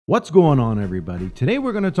What's going on, everybody? Today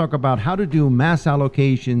we're going to talk about how to do mass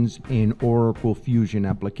allocations in Oracle Fusion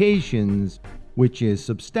Applications, which is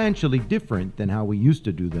substantially different than how we used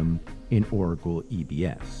to do them in Oracle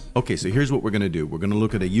EBS. Okay, so here's what we're going to do. We're going to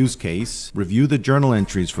look at a use case, review the journal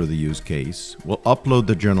entries for the use case. We'll upload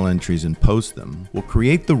the journal entries and post them. We'll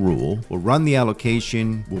create the rule. We'll run the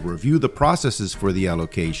allocation. We'll review the processes for the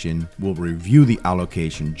allocation. We'll review the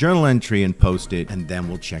allocation journal entry and post it, and then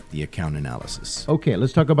we'll check the account analysis. Okay,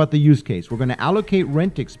 let's talk about the use case. We're going to allocate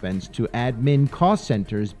rent expense to admin cost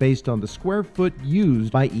centers based on the square foot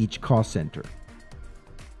used by each cost center.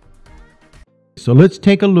 So let's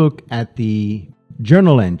take a look at the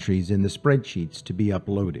journal entries in the spreadsheets to be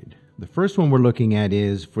uploaded. The first one we're looking at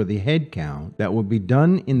is for the head count that will be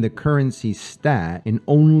done in the currency stat and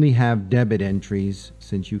only have debit entries,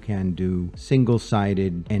 since you can do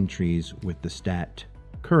single-sided entries with the stat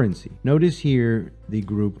currency. Notice here the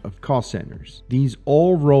group of cost centers. These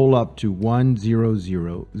all roll up to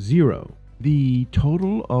 1000. The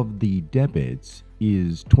total of the debits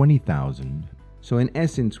is 20,000. So in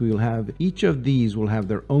essence, we will have each of these will have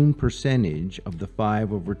their own percentage of the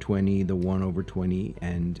 5/20, the 1/20,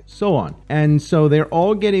 and so on. And so they're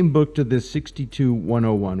all getting booked to this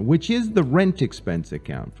 62101, which is the rent expense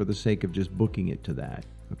account for the sake of just booking it to that.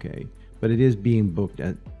 Okay, but it is being booked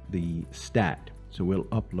at the stat. So we'll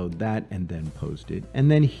upload that and then post it. And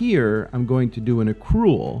then here, I'm going to do an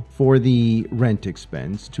accrual for the rent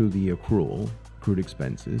expense to the accrued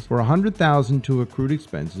expenses, for 100,000 to accrued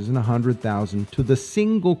expenses and 100,000 to the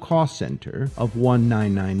single cost center of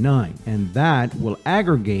 1999. And that will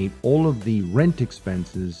aggregate all of the rent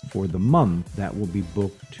expenses for the month that will be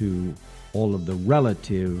booked to all of the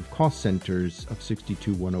relative cost centers of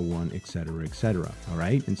 62101, etc., etc. All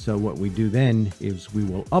right. And so what we do then is we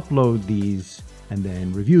will upload these and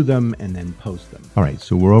then review them and then post them. All right,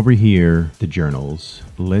 so we're over here, the journals.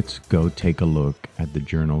 Let's go take a look at the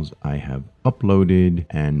journals I have uploaded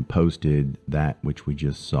and posted, that which we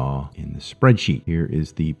just saw in the spreadsheet. Here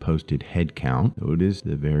is the posted head count. Notice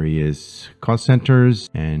the various cost centers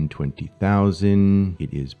and 20,000.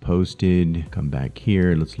 It is posted. Come back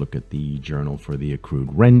here. Let's look at the journal for the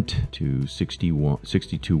accrued rent to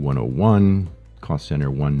 62101. Cost center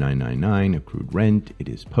 1999, accrued rent. It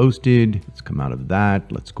is posted. Let's come out of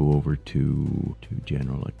that. Let's go over to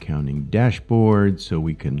general accounting dashboard so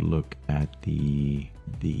we can look at the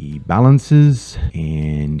balances.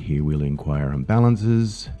 And here we'll inquire on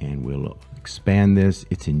balances and we'll expand this.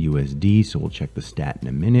 It's in USD, so we'll check the stat in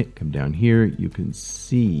a minute. Come down here. You can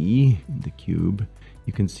see the cube.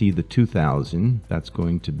 You can see the 2000. That's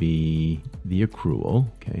going to be the accrual.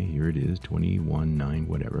 Okay, here it is, 21.9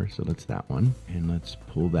 whatever. So that's that one. And let's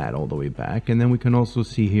pull that all the way back. And then we can also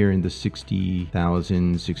see here in the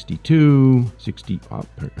 60,000, 62, 60, oh,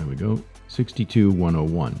 there we go.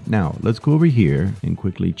 62101. Now let's go over here and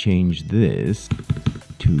quickly change this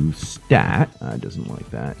to stat. Doesn't like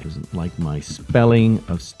that. Doesn't like my spelling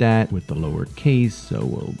of stat with the lower case, so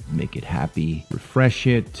we'll make it happy. Refresh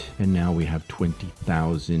it, and now we have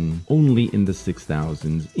 20,000 only in the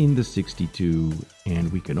 6,000s in the 62,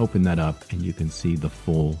 and we can open that up and you can see the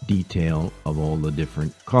full detail of all the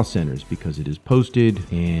different cost centers because it is posted,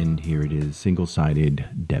 and here it is,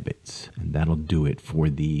 single-sided debits, and that'll do it for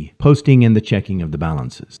the posting and the checking of the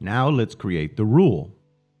balances. Now let's create the rule.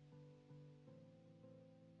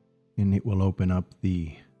 And it will open up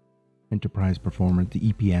the enterprise performance, the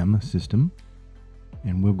EPM system.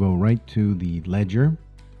 And we'll go right to the ledger.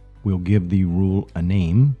 We'll give the rule a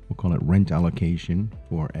name. We'll call it rent allocation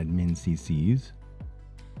for admin CCs.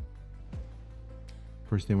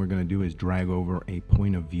 First thing we're going to do is drag over a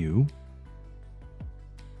point of view.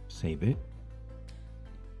 Save it.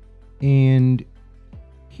 And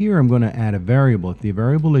here I'm going to add a variable. If the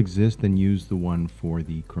variable exists, then use the one for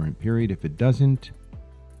the current period. If it doesn't,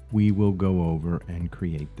 we will go over and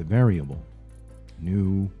create the variable.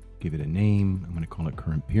 New, give it a name. I'm going to call it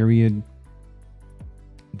current period.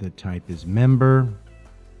 The type is member.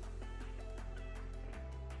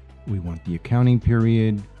 We want the accounting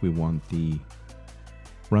period. We want the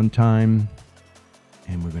runtime.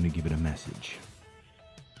 And we're going to give it a message.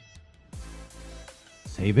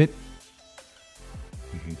 Save it.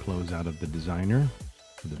 We can close out of the designer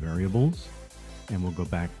for the variables. And we'll go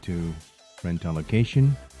back to rent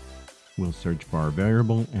allocation. We'll search for our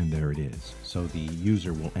variable, and there it is. So the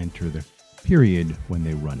user will enter the period when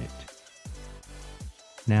they run it.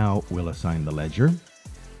 Now we'll assign the ledger. In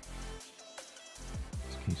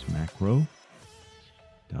this case, macro.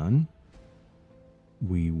 Done.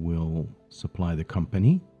 We will supply the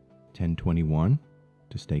company, 1021,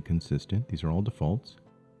 to stay consistent. These are all defaults.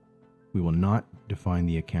 We will not define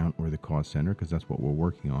the account or the cost center because that's what we're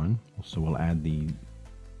working on. So we'll add the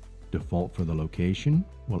default for the location.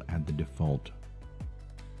 We'll add the default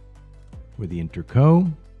for the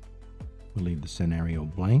interco. We'll leave the scenario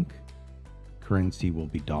blank. Currency will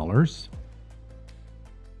be dollars.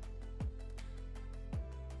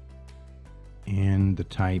 And the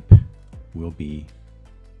type will be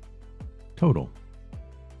total.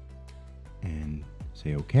 And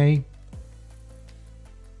say OK.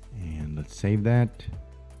 And let's save that,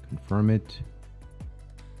 confirm it.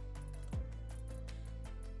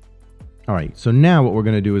 All right, so now what we're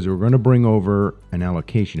going to do is we're going to bring over an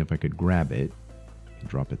allocation. If I could grab it and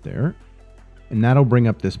drop it there. And that'll bring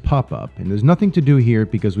up this pop-up. And there's nothing to do here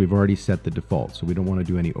because we've already set the default, so we don't want to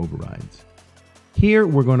do any overrides. Here,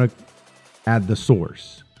 we're going to add the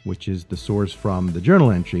source, which is the source from the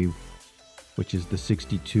journal entry, which is the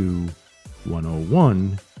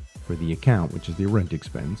 62101 for the account, which is the rent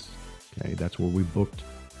expense. Okay, that's where we booked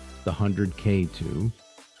the 100K to.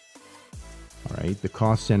 All right, the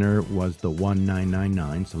cost center was the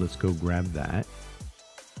 1999, so let's go grab that.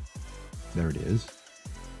 There it is.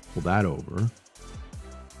 Pull that over.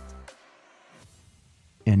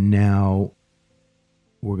 And now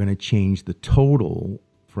we're going to change the total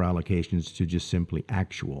for allocations to just simply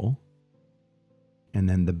actual. And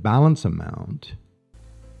then the balance amount,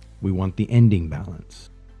 we want the ending balance.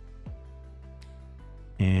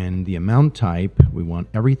 And the amount type, we want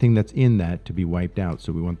everything that's in that to be wiped out.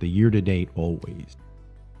 So we want the year to date always.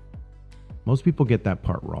 Most people get that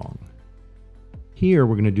part wrong. Here,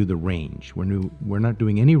 we're going to do the range. We're not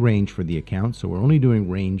doing any range for the account, so we're only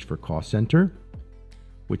doing range for cost center,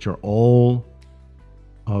 which are all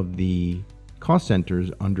of the cost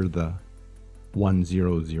centers under the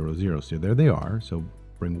 1000. So there they are. So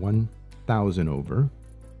bring 1000 over.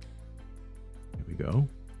 There we go.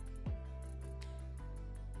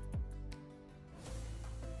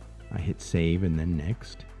 I hit save and then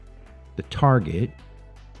next. The target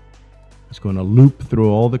is going to loop through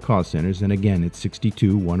all the cost centers. And again, it's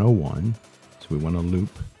 62101. So we want to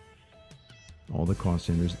loop all the cost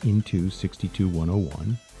centers into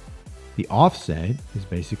 62101. The offset is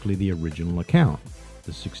basically the original account,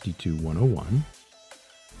 the 62101.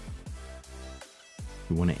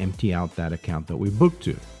 We want to empty out that account that we booked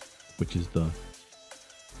to, which is the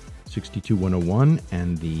 62101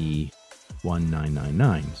 and the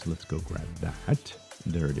 1999. So let's go grab that.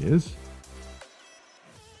 There it is.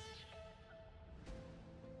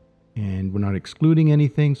 And we're not excluding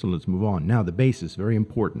anything, so let's move on. Now the basis, very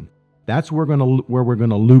important. That's where we're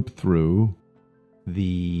gonna loop through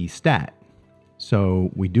the stat. So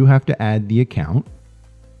we do have to add the account.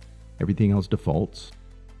 Everything else defaults.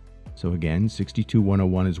 So again,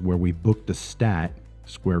 62101 is where we book the stat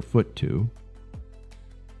square foot to.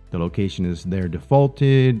 The location is there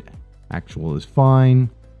defaulted. Actual is fine.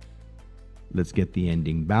 Let's get the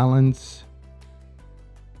ending balance.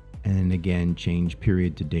 And again, change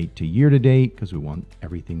period to date to year to date because we want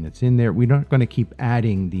everything that's in there. We're not going to keep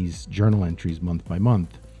adding these journal entries month by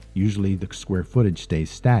month. Usually the square footage stays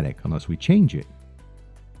static unless we change it.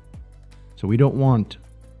 So we don't want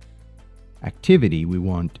activity, we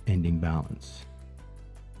want ending balance.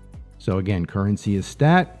 So again, currency is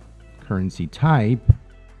stat, currency type.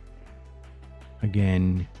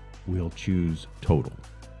 Again, we'll choose total.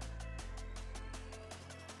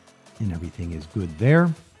 And everything is good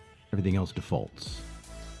there. Everything else defaults.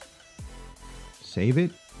 Save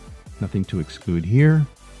it. Nothing to exclude here.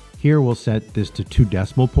 Here we'll set this to 2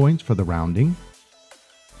 decimal points for the rounding.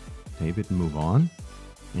 Save it and move on.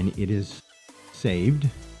 And it is saved.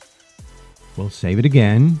 We'll save it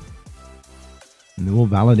again. And then we'll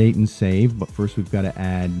validate and save. But first we've got to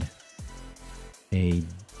add a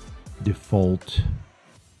default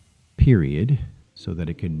period so that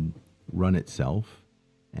it can run itself.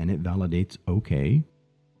 And it validates OK.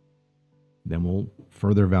 Then we'll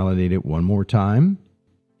further validate it one more time.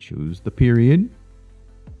 Choose the period.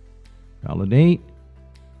 Validate.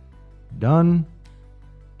 Done.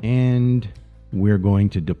 And we're going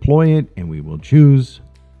to deploy it, and we will choose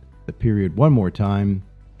the period one more time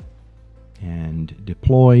and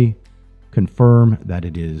deploy. Confirm that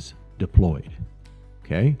it is deployed.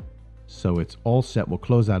 Okay. So it's all set. We'll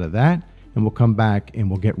close out of that, and we'll come back and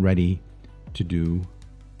we'll get ready to do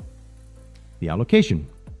the allocation.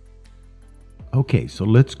 Okay, so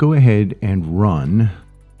let's go ahead and run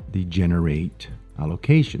the generate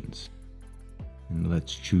allocations. And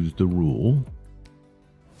let's choose the rule,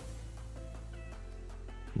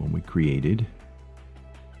 the one we created.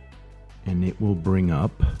 And it will bring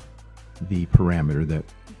up the parameter that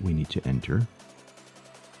we need to enter,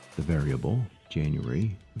 the variable,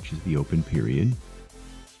 January, which is the open period.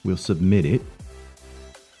 We'll submit it.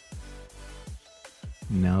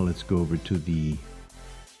 Now let's go over to the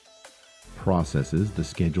processes, the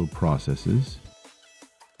scheduled processes.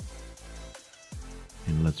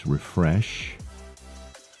 And let's refresh.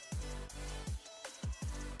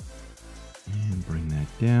 And bring that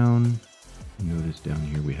down. Notice down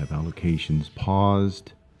here we have allocations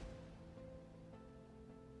paused.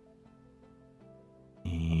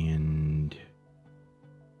 And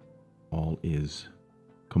all is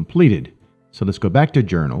completed. So let's go back to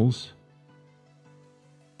journals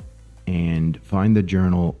and find the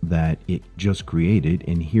journal that it just created.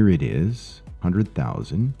 And here it is,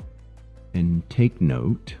 100,000. And take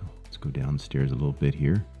note, let's go downstairs a little bit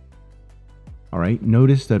here. All right,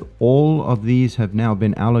 notice that all of these have now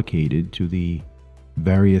been allocated to the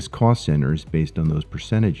various cost centers based on those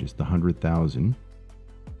percentages. The 100,000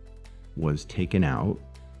 was taken out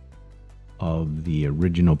of the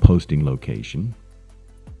original posting location.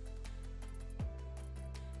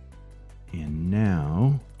 And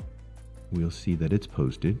now we'll see that it's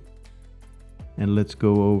posted. And let's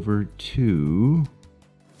go over to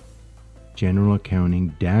General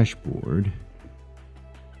Accounting Dashboard.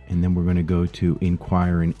 And then we're going to go to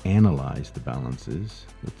Inquire and Analyze the balances.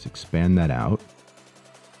 Let's expand that out.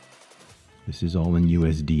 This is all in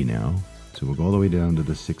USD now. So we'll go all the way down to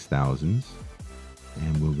the 6,000s.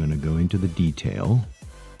 And we're going to go into the detail.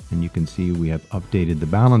 And you can see we have updated the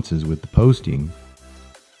balances with the posting.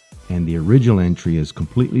 And the original entry is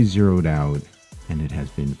completely zeroed out. And it has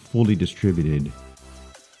been fully distributed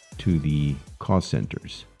to the cost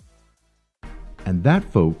centers. And that,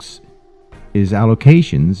 folks, is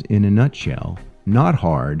allocations in a nutshell. Not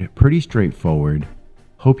hard, pretty straightforward.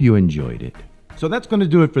 Hope you enjoyed it. So that's going to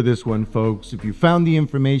do it for this one, folks. If you found the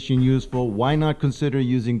information useful, why not consider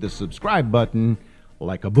using the subscribe button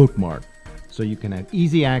like a bookmark so you can have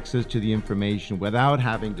easy access to the information without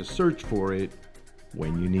having to search for it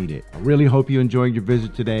when you need it. I really hope you enjoyed your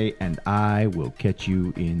visit today, and I will catch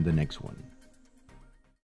you in the next one.